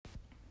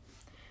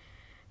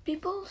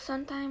People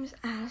sometimes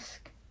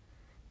ask,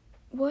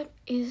 what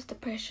is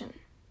depression?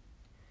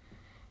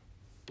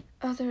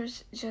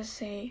 Others just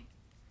say,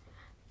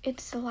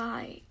 it's a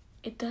lie,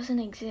 it doesn't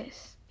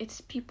exist,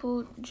 it's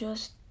people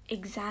just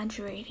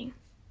exaggerating.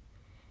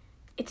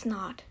 It's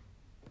not.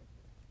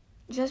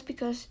 Just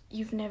because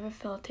you've never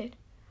felt it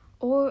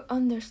or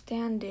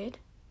understand it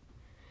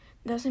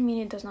doesn't mean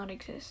it does not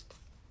exist.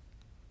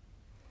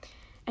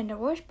 And the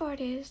worst part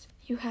is,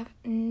 you have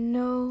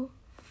no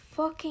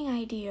fucking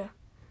idea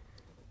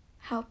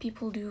how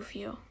people do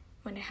feel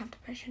when they have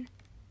depression.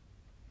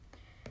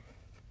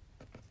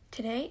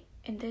 Today,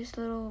 in this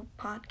little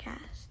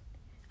podcast,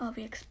 I'll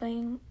be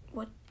explaining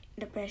what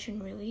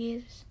depression really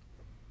is.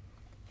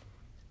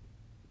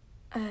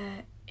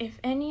 If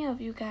any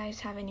of you guys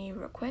have any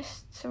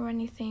requests or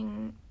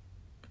anything,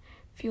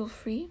 feel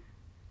free.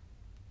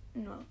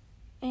 No,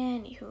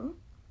 anywho.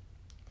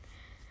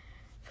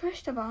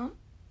 First of all,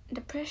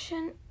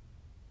 depression,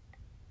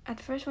 at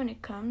first when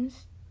it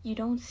comes, you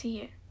don't see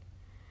it.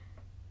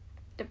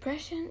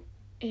 Depression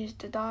is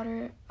the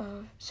daughter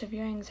of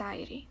severe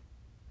anxiety.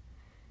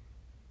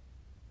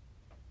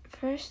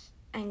 First,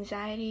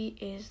 anxiety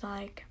is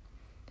like,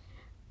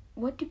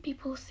 what do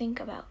people think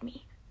about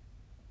me?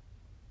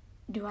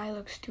 Do I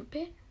look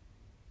stupid?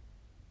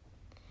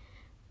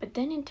 But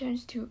then it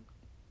turns to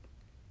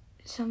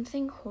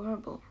something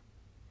horrible.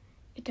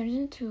 It turns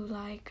into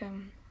like,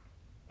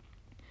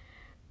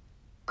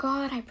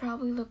 God, I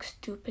probably look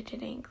stupid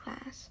today in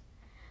class.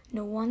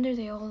 No wonder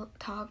they all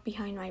talk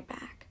behind my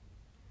back.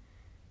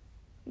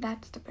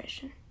 That's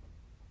depression.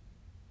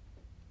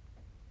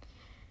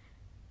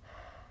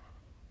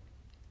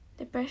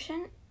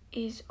 Depression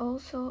is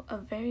also a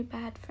very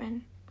bad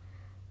friend.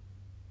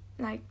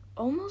 Like,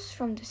 almost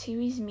from the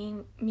series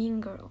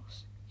Mean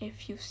Girls.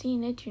 If you've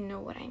seen it, you know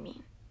what I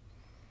mean.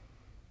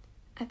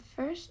 At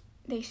first,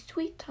 they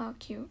sweet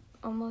talk you,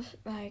 almost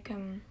like,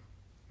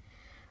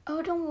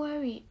 oh, don't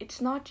worry, it's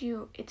not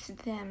you, it's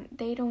them.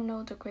 They don't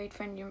know the great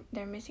friend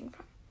they're missing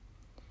from.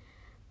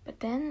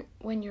 But then,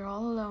 when you're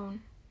all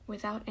alone,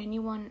 without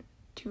anyone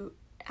to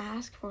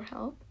ask for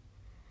help,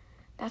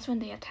 that's when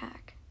they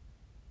attack.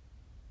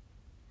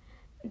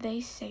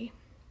 They say,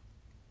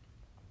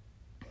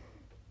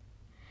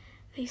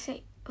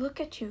 look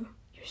at you,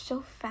 you're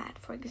so fat,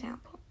 for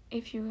example.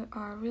 If you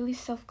are really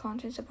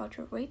self-conscious about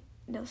your weight,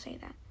 they'll say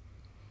that.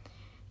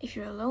 If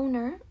you're a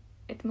loner,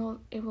 it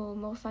will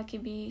most likely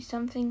be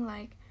something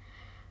like,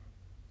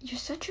 you're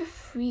such a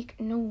freak,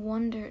 no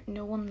wonder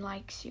no one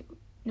likes you.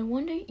 No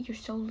wonder you're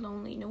so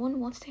lonely, no one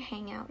wants to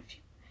hang out with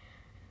you.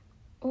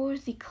 Or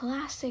the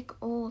classic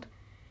old,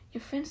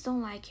 your friends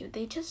don't like you,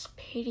 they just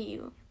pity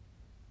you.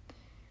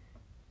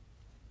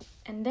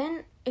 And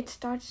then it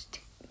starts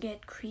to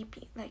get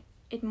creepy, like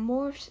it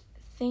morphs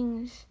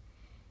things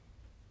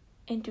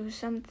into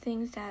some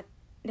things that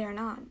they're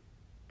not.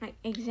 Like,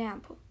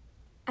 example,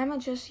 I'ma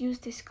just use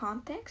this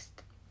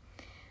context.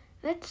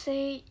 Let's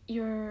say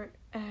you're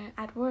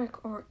at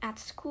work or at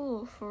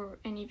school, for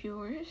any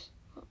viewers,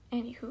 well,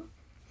 anywho,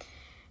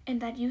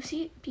 and that you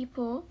see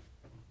people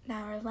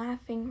that are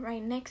laughing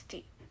right next to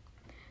you.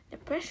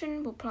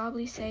 Depression will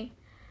probably say,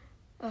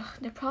 ugh,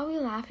 they're probably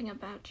laughing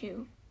about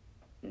you.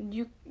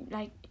 You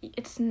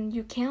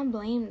can't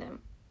blame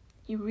them.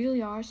 You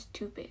really are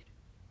stupid.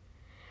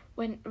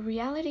 When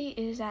reality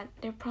is that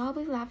they're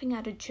probably laughing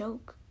at a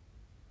joke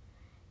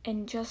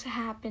and just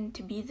happen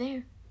to be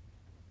there.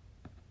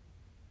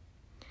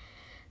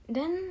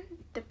 Then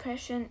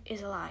depression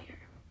is a liar.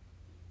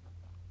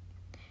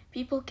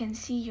 People can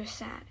see you're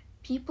sad.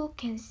 People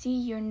can see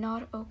you're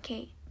not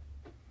okay.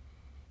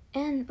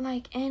 And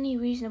like any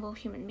reasonable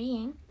human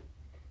being,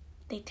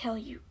 they tell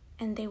you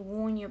and they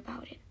warn you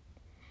about it.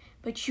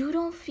 But you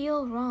don't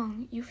feel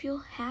wrong. You feel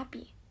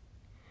happy.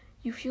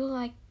 You feel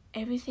like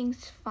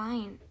everything's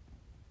fine,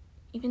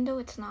 even though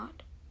it's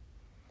not.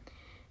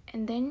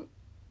 And then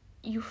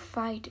you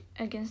fight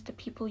against the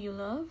people you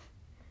love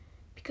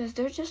because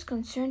they're just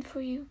concerned for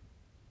you,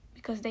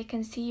 because they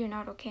can see you're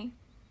not okay.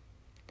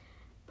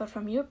 But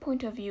from your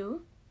point of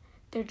view,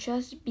 they're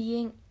just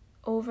being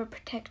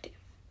overprotective,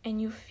 and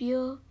you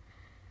feel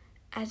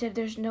as if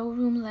there's no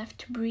room left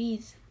to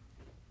breathe.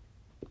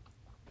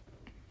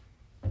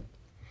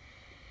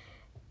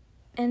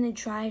 And it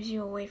drives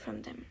you away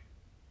from them,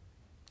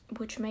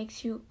 which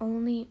makes you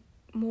only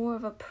more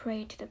of a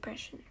prey to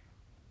depression.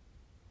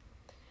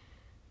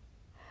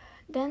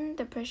 Then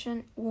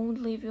depression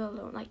won't leave you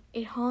alone. Like,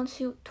 it haunts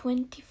you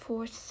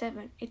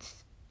 24/7.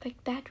 It's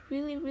like that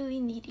really, really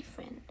needy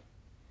friend.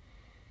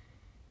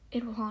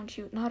 It will haunt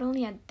you not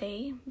only at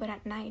day, but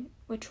at night,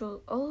 which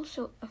will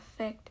also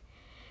affect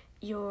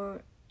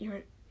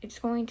it's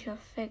going to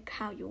affect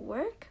how you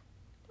work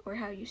or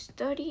how you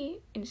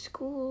study in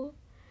school,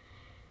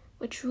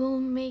 which will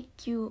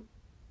make you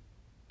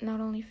not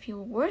only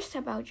feel worse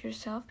about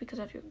yourself because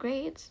of your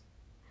grades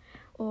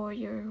or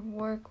your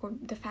work or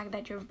the fact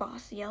that your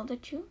boss yelled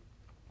at you,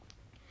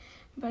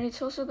 but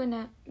it's also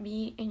gonna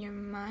be in your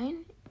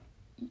mind.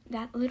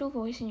 That little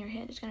voice in your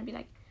head is gonna be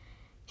like,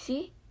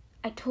 see,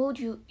 I told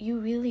you, you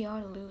really are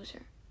a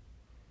loser.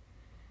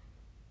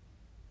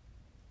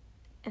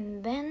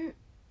 And then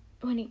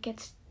when it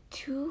gets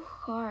too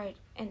hard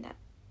and that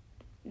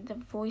the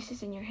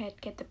voices in your head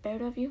get the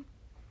better of you,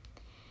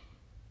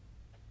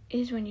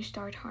 is when you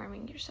start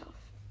harming yourself.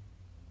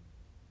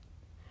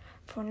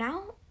 For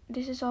now,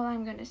 this is all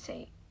I'm gonna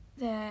say.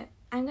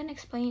 I'm gonna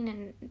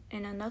explain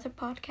in another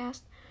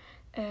podcast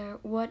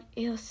what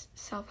is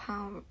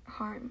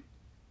self-harm.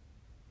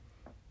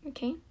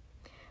 Okay?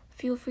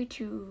 Feel free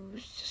to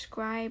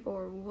subscribe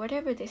or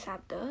whatever this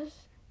app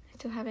does. I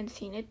still haven't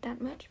seen it that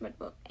much, but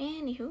well,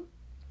 anywho.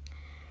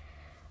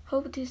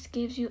 Hope this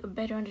gives you a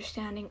better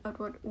understanding of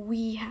what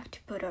we have to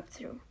put up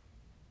through.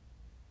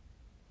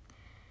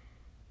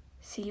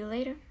 See you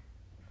later,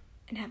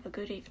 and have a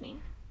good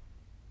evening.